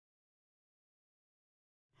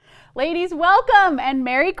Ladies, welcome and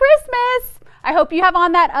Merry Christmas! I hope you have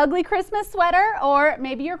on that ugly Christmas sweater or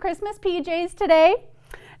maybe your Christmas PJs today.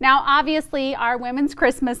 Now, obviously, our women's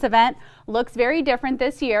Christmas event looks very different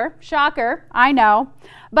this year. Shocker, I know.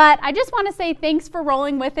 But I just want to say thanks for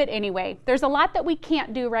rolling with it anyway. There's a lot that we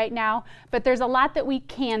can't do right now, but there's a lot that we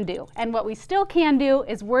can do. And what we still can do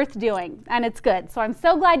is worth doing, and it's good. So I'm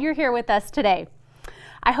so glad you're here with us today.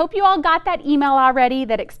 I hope you all got that email already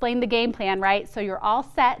that explained the game plan, right? So you're all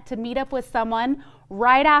set to meet up with someone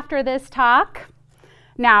right after this talk.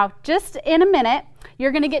 Now, just in a minute,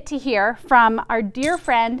 you're going to get to hear from our dear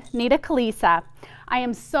friend, Nita Kalisa. I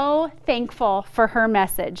am so thankful for her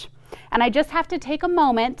message. And I just have to take a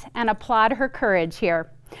moment and applaud her courage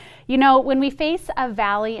here. You know, when we face a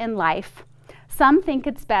valley in life, some think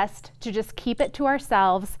it's best to just keep it to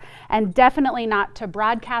ourselves and definitely not to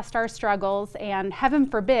broadcast our struggles and, heaven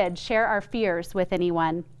forbid, share our fears with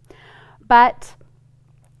anyone. But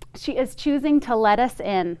she is choosing to let us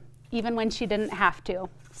in, even when she didn't have to.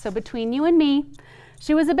 So between you and me,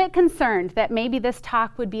 she was a bit concerned that maybe this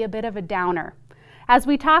talk would be a bit of a downer. As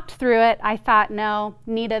we talked through it, I thought, no,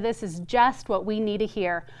 Nita, this is just what we need to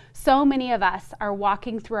hear. So many of us are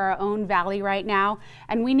walking through our own valley right now,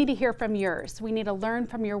 and we need to hear from yours. We need to learn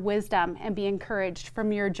from your wisdom and be encouraged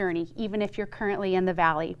from your journey, even if you're currently in the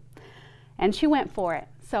valley. And she went for it.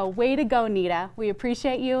 So way to go, Nita. We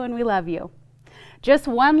appreciate you and we love you. Just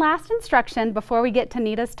one last instruction before we get to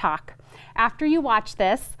Nita's talk. After you watch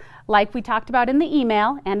this, like we talked about in the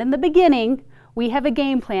email and in the beginning, we have a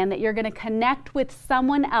game plan that you're going to connect with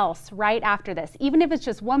someone else right after this, even if it's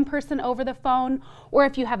just one person over the phone, or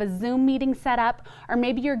if you have a Zoom meeting set up, or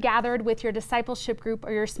maybe you're gathered with your discipleship group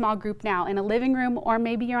or your small group now in a living room, or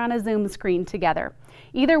maybe you're on a Zoom screen together.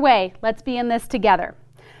 Either way, let's be in this together.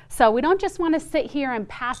 So we don't just want to sit here and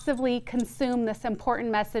passively consume this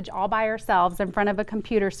important message all by ourselves in front of a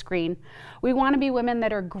computer screen. We want to be women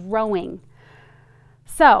that are growing.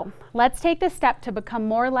 So let's take this step to become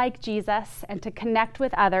more like Jesus and to connect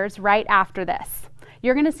with others right after this.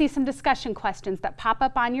 You're going to see some discussion questions that pop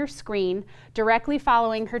up on your screen directly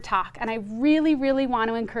following her talk. And I really, really want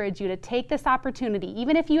to encourage you to take this opportunity,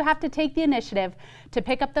 even if you have to take the initiative, to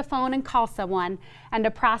pick up the phone and call someone and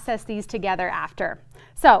to process these together after.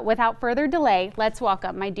 So without further delay, let's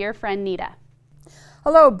welcome my dear friend Nita.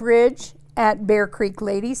 Hello, Bridge at Bear Creek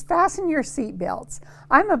ladies. Fasten your seatbelts.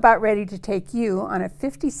 I'm about ready to take you on a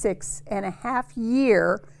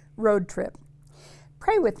 56-and-a-half-year road trip.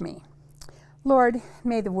 Pray with me. Lord,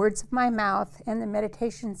 may the words of my mouth and the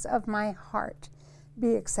meditations of my heart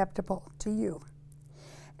be acceptable to you.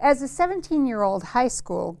 As a 17-year-old high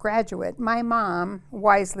school graduate, my mom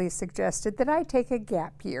wisely suggested that I take a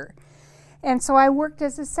gap year, and so I worked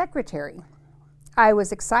as a secretary. I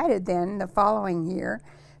was excited then, the following year,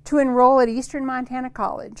 to enroll at Eastern Montana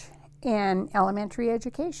College in elementary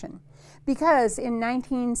education, because in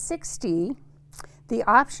 1960, the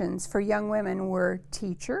options for young women were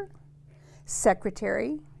teacher,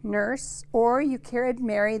 secretary, nurse, or you could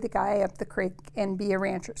marry the guy up the creek and be a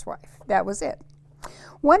rancher's wife. That was it.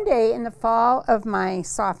 One day in the fall of my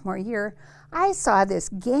sophomore year, I saw this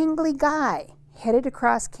gangly guy headed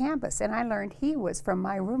across campus, and I learned he was from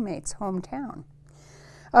my roommate's hometown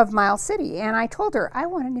of Miles City, and I told her I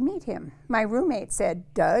wanted to meet him. My roommate said,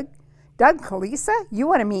 Doug Kalisa, you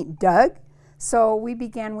want to meet Doug? So we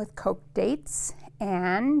began with Coke dates,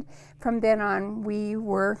 and from then on we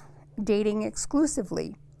were dating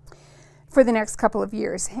exclusively for the next couple of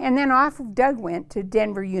years. And then off Doug went to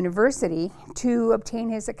Denver University to obtain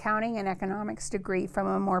his accounting and economics degree from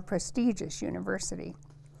a more prestigious university.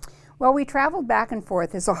 Well, we traveled back and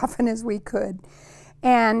forth as often as we could,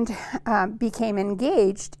 and became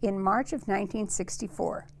engaged in March of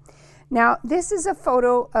 1964. Now, this is a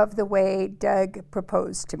photo of the way Doug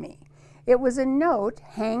proposed to me. It was a note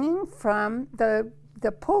hanging from the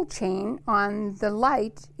pull chain on the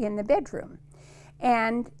light in the bedroom.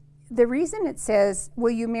 And the reason it says, will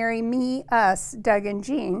you marry me, us, Doug and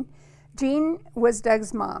Jean? Jean was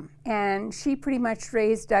Doug's mom, and she pretty much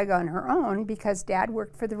raised Doug on her own because Dad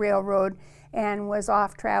worked for the railroad and was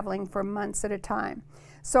off traveling for months at a time.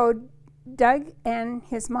 So Doug and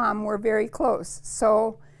his mom were very close.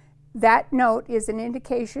 So that note is an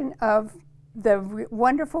indication of the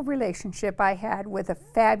wonderful relationship I had with a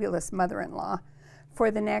fabulous mother-in-law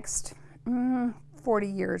for the next 40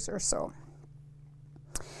 years or so.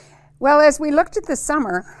 Well, as we looked at the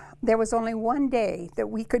summer, there was only one day that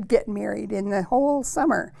we could get married in the whole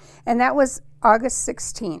summer, and that was August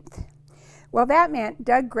 16th. Well, that meant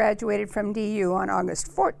Doug graduated from DU on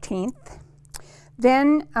August 14th,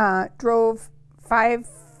 then drove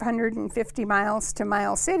 550 miles to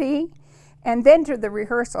Miles City, and then to the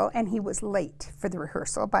rehearsal, and he was late for the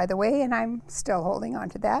rehearsal, by the way, and I'm still holding on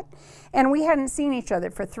to that. And we hadn't seen each other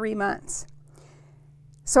for 3 months.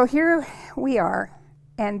 So here we are,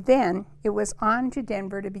 and then it was on to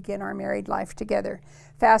Denver to begin our married life together.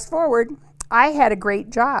 Fast forward, I had a great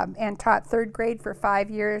job and taught 3rd grade for 5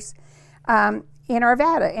 years in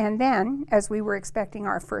Arvada. And then, as we were expecting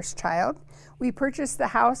our first child, we purchased the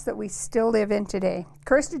house that we still live in today.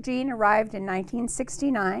 Kirsta Jean arrived in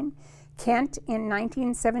 1969, Kent in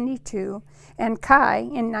 1972, and Kai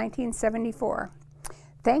in 1974.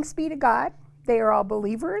 Thanks be to God, they are all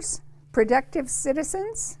believers, productive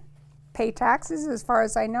citizens, pay taxes as far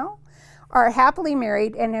as I know, are happily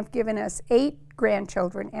married, and have given us 8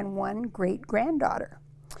 grandchildren and 1 great-granddaughter.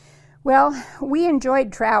 Well, we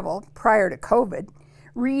enjoyed travel prior to COVID,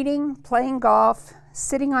 reading, playing golf,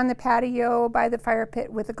 sitting on the patio by the fire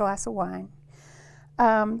pit with a glass of wine,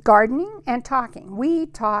 gardening, and talking. We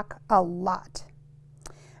talk a lot.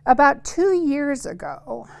 About 2 years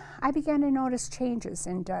ago, I began to notice changes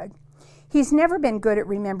in Doug. He's never been good at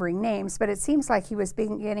remembering names, but it seems like he was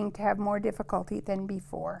beginning to have more difficulty than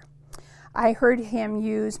before. I heard him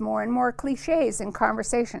use more and more cliches in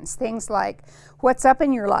conversations, things like, "What's up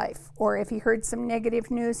in your life?" Or if he heard some negative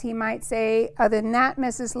news, he might say, "Other than that,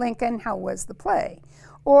 Mrs. Lincoln, how was the play?"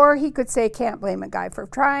 Or he could say, "Can't blame a guy for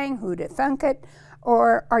trying, who'd have thunk it?"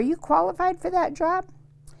 Or, "Are you qualified for that job?"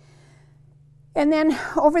 And then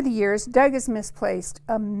over the years, Doug has misplaced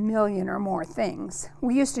 1,000,000 or more things.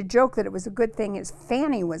 We used to joke that it was a good thing his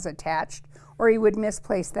fanny was attached, or he would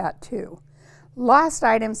misplace that too. Lost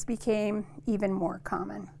items became even more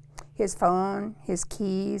common. His phone, his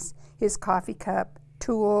keys, his coffee cup,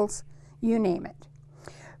 tools, you name it.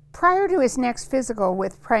 Prior to his next physical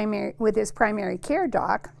with his primary care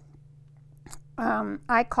doc,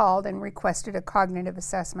 I called and requested a cognitive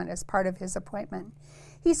assessment as part of his appointment.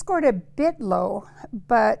 He scored a bit low,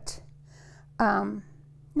 but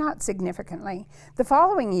not significantly. The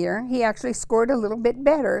following year, he actually scored a little bit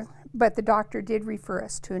better, but the doctor did refer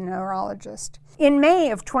us to a neurologist. In May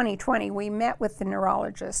of 2020, we met with the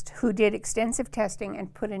neurologist who did extensive testing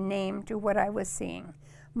and put a name to what I was seeing: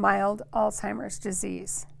 mild Alzheimer's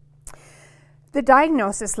disease. The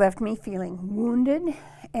diagnosis left me feeling wounded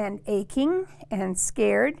and aching and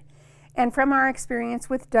scared. And from our experience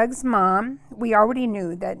with Doug's mom, we already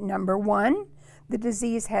knew that number 1, the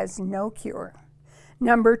disease has no cure.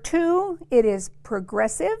 Number 2, it is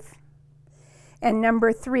progressive. And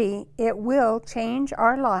number 3, it will change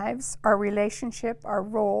our lives, our relationship, our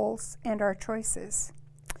roles, and our choices.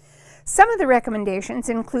 Some of the recommendations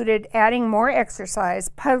included adding more exercise,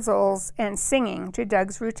 puzzles, and singing to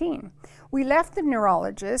Doug's routine. We left the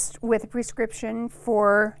neurologist with a prescription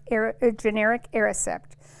for a generic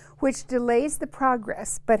Aricept, which delays the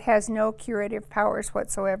progress but has no curative powers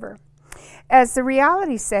whatsoever. As the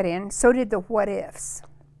reality set in, so did the what-ifs.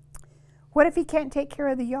 What if he can't take care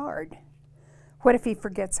of the yard? What if he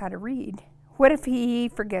forgets how to read? What if he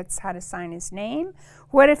forgets how to sign his name?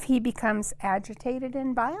 What if he becomes agitated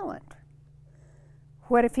and violent?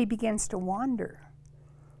 What if he begins to wander?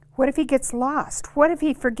 What if he gets lost? What if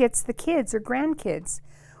he forgets the kids or grandkids?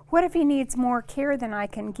 What if he needs more care than I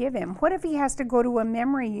can give him? What if he has to go to a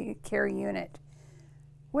memory care unit?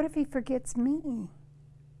 What if he forgets me?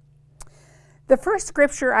 The first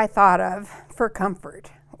scripture I thought of for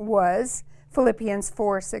comfort was Philippians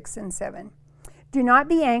 4, 6, and 7. Do not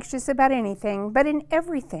be anxious about anything, but in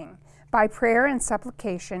everything, by prayer and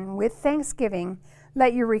supplication, with thanksgiving,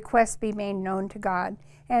 let your requests be made known to God,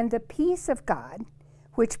 and the peace of God,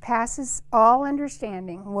 which passes all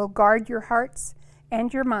understanding, will guard your hearts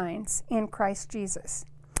and your minds in Christ Jesus.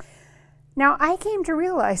 Now, I came to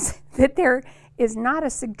realize that there is not a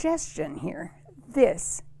suggestion here.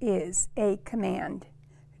 This is a command.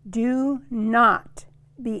 Do not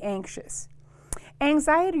be anxious.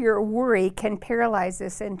 Anxiety or worry can paralyze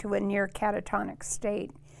us into a near catatonic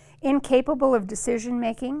state, incapable of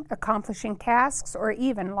decision-making, accomplishing tasks, or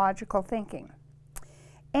even logical thinking.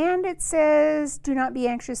 And it says, do not be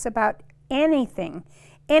anxious about anything.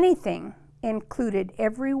 Anything included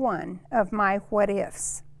every one of my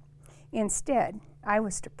what-ifs. Instead, I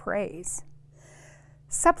was to praise.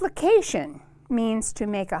 Supplication means to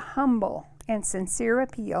make a humble and sincere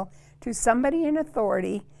appeal to somebody in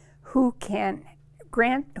authority who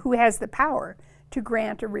has the power to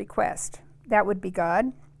grant a request. That would be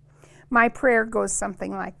God. My prayer goes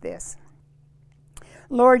something like this.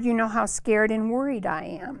 Lord, you know how scared and worried I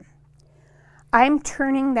am. I'm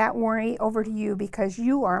turning that worry over to you because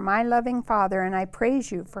you are my loving Father, and I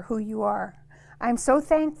praise you for who you are. I'm so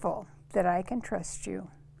thankful that I can trust you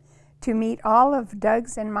to meet all of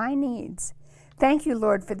Doug's and my needs. Thank you,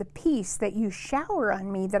 Lord, for the peace that you shower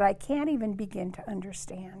on me that I can't even begin to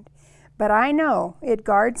understand. But I know it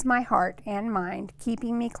guards my heart and mind,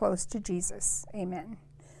 keeping me close to Jesus. Amen.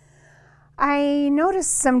 I noticed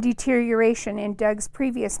some deterioration in Doug's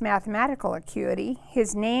previous mathematical acuity.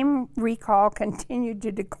 His name recall continued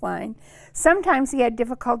to decline. Sometimes he had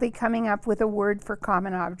difficulty coming up with a word for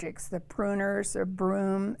common objects, the pruners, the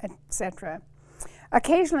broom, etc.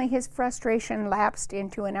 Occasionally, his frustration lapsed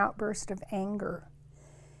into an outburst of anger,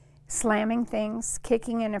 slamming things,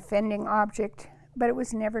 kicking an offending object, but it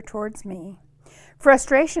was never towards me.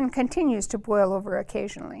 Frustration continues to boil over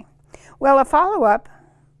occasionally. Well, a follow-up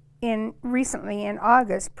recently in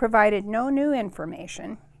August provided no new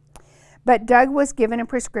information, but Doug was given a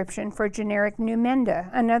prescription for generic Numenda,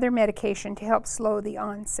 another medication to help slow the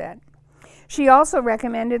onset. She also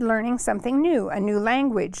recommended learning something new, a new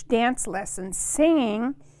language, dance lessons,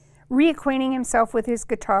 singing, reacquainting himself with his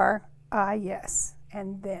guitar. Ah, yes,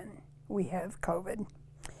 and then we have COVID.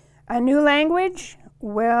 A new language?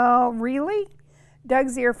 Well, really?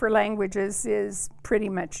 Doug's ear for languages is pretty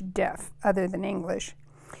much deaf, other than English.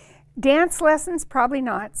 Dance lessons? Probably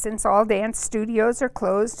not, since all dance studios are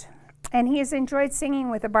closed, and he has enjoyed singing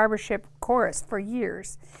with a barbershop chorus for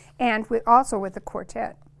years, and also with a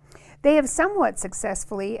quartet. They have somewhat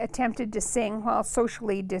successfully attempted to sing while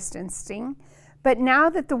socially distancing, but now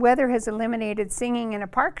that the weather has eliminated singing in a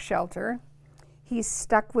park shelter, he's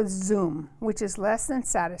stuck with Zoom, which is less than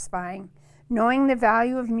satisfying. Knowing the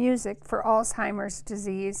value of music for Alzheimer's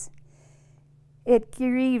disease, it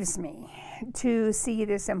grieves me to see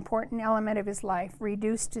this important element of his life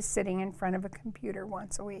reduced to sitting in front of a computer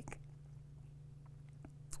once a week.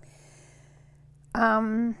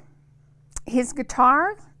 His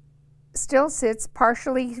guitar still sits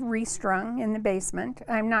partially restrung in the basement.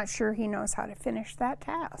 I'm not sure he knows how to finish that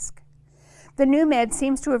task. The new med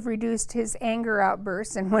seems to have reduced his anger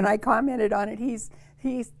outbursts, and when I commented on it,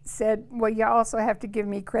 he said, well, you also have to give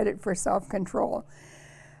me credit for self-control.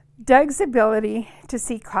 Doug's ability to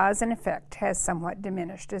see cause and effect has somewhat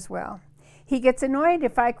diminished as well. He gets annoyed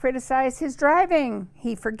if I criticize his driving.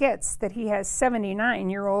 He forgets that he has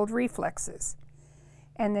 79-year-old reflexes.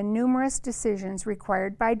 And the numerous decisions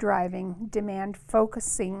required by driving demand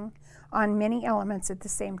focusing on many elements at the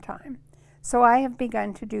same time. So I have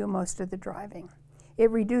begun to do most of the driving.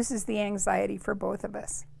 It reduces the anxiety for both of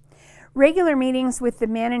us. Regular meetings with the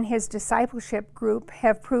men in his discipleship group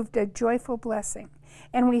have proved a joyful blessing,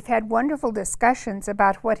 and we've had wonderful discussions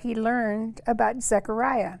about what he learned about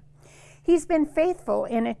Zechariah. He's been faithful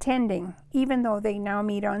in attending, even though they now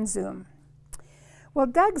meet on Zoom. Well,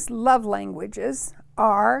 Doug's love languages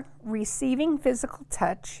are receiving physical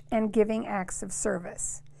touch and giving acts of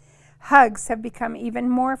service. Hugs have become even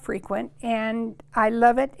more frequent, and I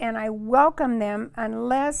love it, and I welcome them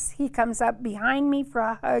unless he comes up behind me for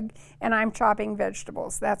a hug and I'm chopping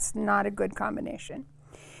vegetables. That's not a good combination.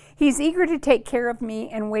 He's eager to take care of me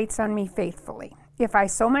and waits on me faithfully. If I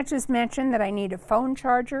so much as mention that I need a phone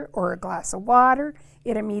charger or a glass of water,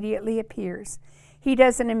 it immediately appears. He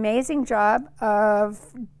does an amazing job of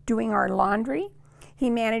doing our laundry. He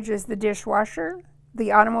manages the dishwasher,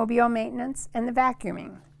 the automobile maintenance, and the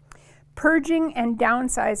vacuuming. Purging and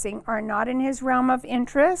downsizing are not in his realm of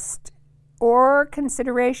interest or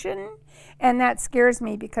consideration, and that scares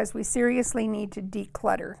me because we seriously need to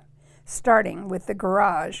declutter, starting with the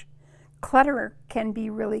garage. Clutter can be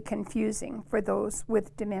really confusing for those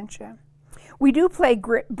with dementia. We do play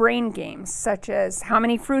brain games, such as how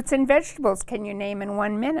many fruits and vegetables can you name in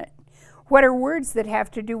 1 minute? What are words that have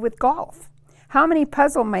to do with golf? How many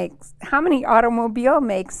automobile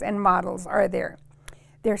makes and models are there?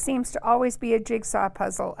 There seems to always be a jigsaw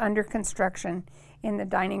puzzle under construction in the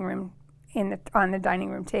dining room, on the dining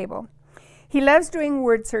room table. He loves doing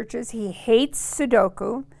word searches. He hates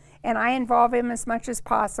Sudoku, and I involve him as much as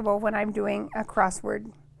possible when I'm doing a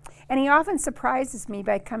crossword. And he often surprises me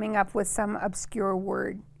by coming up with some obscure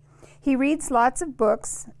word. He reads lots of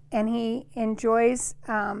books, and he enjoys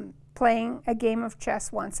playing a game of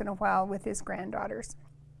chess once in a while with his granddaughters.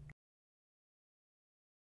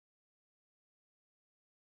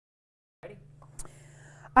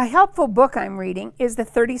 A helpful book I'm reading is The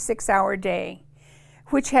 36-Hour Day,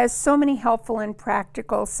 which has so many helpful and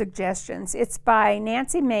practical suggestions. It's by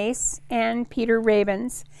Nancy Mace and Peter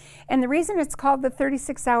Rabens. And the reason it's called The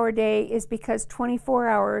 36-Hour Day is because 24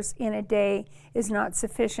 hours in a day is not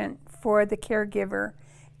sufficient for the caregiver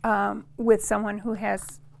with someone who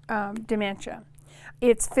has dementia.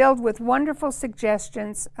 It's filled with wonderful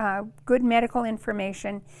suggestions, good medical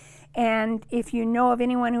information, And if you know of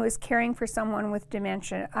anyone who is caring for someone with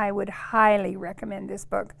dementia, I would highly recommend this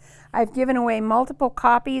book. I've given away multiple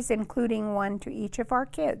copies, including one to each of our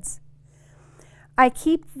kids. I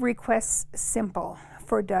keep requests simple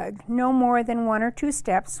for Doug, no more than 1 or 2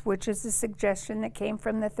 steps, which is a suggestion that came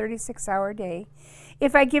from the 36-hour day.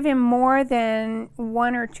 If I give him more than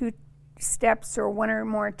 1 or 2 steps or 1 or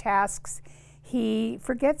more tasks, he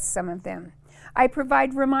forgets some of them. I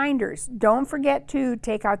provide reminders. Don't forget to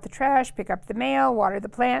take out the trash, pick up the mail, water the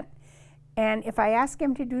plant. And if I ask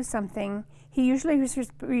him to do something, he usually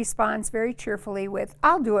responds very cheerfully with,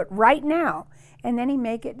 "I'll do it right now." And then he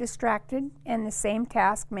may get distracted, and the same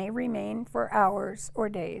task may remain for hours or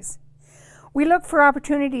days. We look for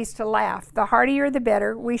opportunities to laugh. The heartier, the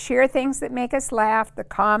better. We share things that make us laugh, the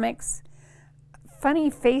comics, funny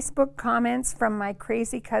Facebook comments from my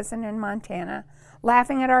crazy cousin in Montana,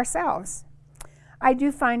 laughing at ourselves. I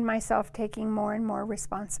do find myself taking more and more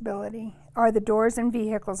responsibility. Are the doors and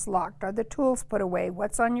vehicles locked? Are the tools put away?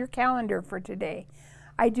 What's on your calendar for today?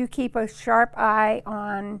 I do keep a sharp eye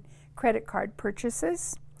on credit card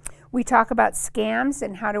purchases. We talk about scams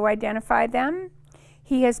and how to identify them.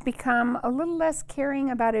 He has become a little less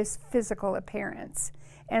caring about his physical appearance,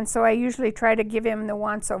 and so I usually try to give him the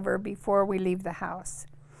once-over before we leave the house.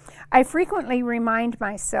 I frequently remind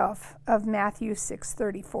myself of Matthew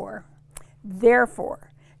 6:34.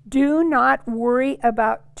 Therefore, do not worry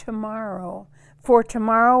about tomorrow, for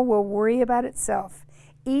tomorrow will worry about itself.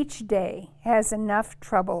 Each day has enough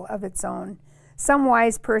trouble of its own. Some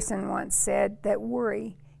wise person once said that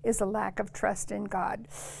worry is a lack of trust in God.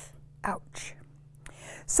 Ouch.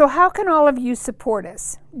 So how can all of you support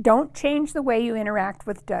us? Don't change the way you interact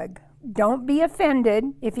with Doug. Don't be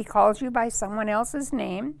offended if he calls you by someone else's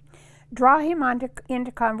name. Draw him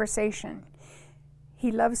into conversation.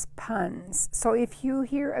 He loves puns, so if you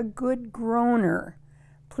hear a good groaner,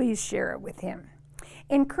 please share it with him.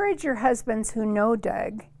 Encourage your husbands who know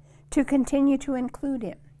Doug to continue to include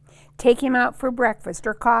him. Take him out for breakfast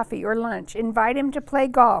or coffee or lunch. Invite him to play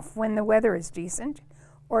golf when the weather is decent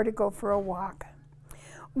or to go for a walk.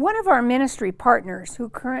 One of our ministry partners who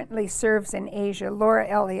currently serves in Asia, Laura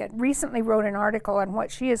Elliott, recently wrote an article on what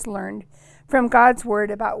she has learned from God's Word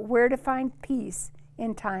about where to find peace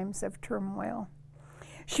in times of turmoil.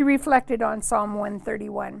 She reflected on Psalm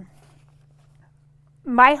 131.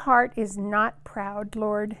 My heart is not proud,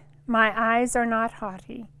 Lord. My eyes are not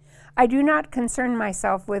haughty. I do not concern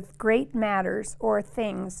myself with great matters or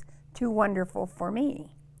things too wonderful for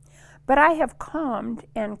me. But I have calmed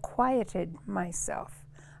and quieted myself.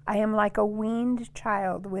 I am like a weaned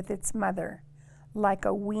child with its mother. Like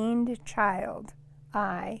a weaned child,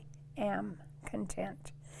 I am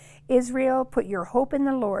content. Israel, put your hope in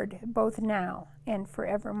the Lord, both now and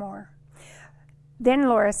forevermore. Then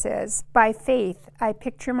Laura says, by faith, I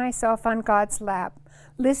picture myself on God's lap,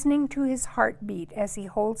 listening to his heartbeat as he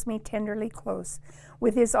holds me tenderly close,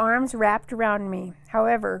 with his arms wrapped around me.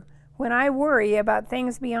 However, when I worry about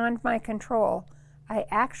things beyond my control, I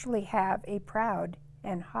actually have a proud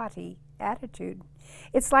and haughty attitude.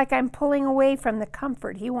 It's like I'm pulling away from the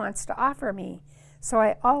comfort he wants to offer me, so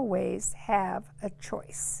I always have a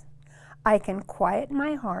choice. I can quiet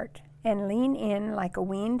my heart and lean in like a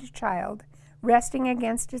weaned child, resting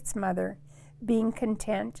against its mother, being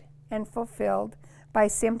content and fulfilled by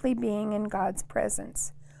simply being in God's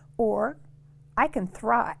presence. Or I can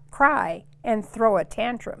cry and throw a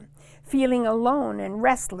tantrum, feeling alone and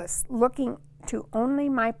restless, looking to only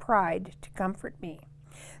my pride to comfort me.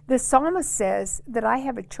 The psalmist says that I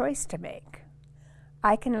have a choice to make.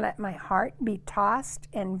 I can let my heart be tossed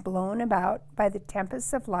and blown about by the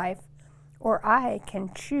tempests of life, or I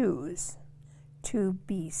can choose to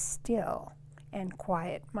be still and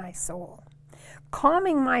quiet my soul.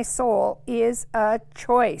 Calming my soul is a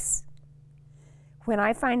choice. When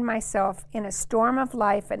I find myself in a storm of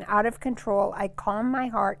life and out of control, I calm my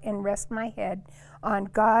heart and rest my head on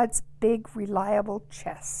God's big, reliable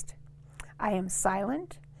chest. I am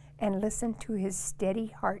silent and listen to his steady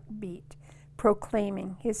heartbeat,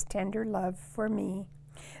 proclaiming his tender love for me.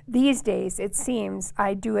 These days, it seems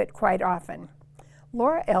I do it quite often.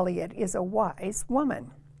 Laura Elliott is a wise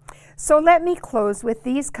woman. So let me close with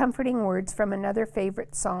these comforting words from another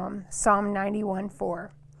favorite psalm, Psalm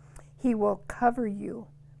 91:4. He will cover you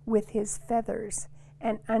with his feathers,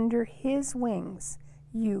 and under his wings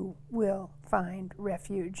you will find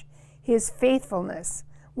refuge. His faithfulness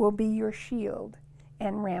will be your shield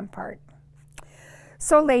and rampart.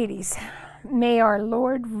 So ladies, may our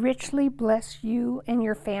Lord richly bless you and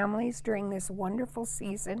your families during this wonderful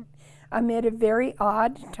season amid a very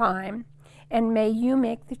odd time, and may you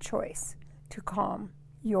make the choice to calm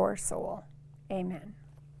your soul. Amen.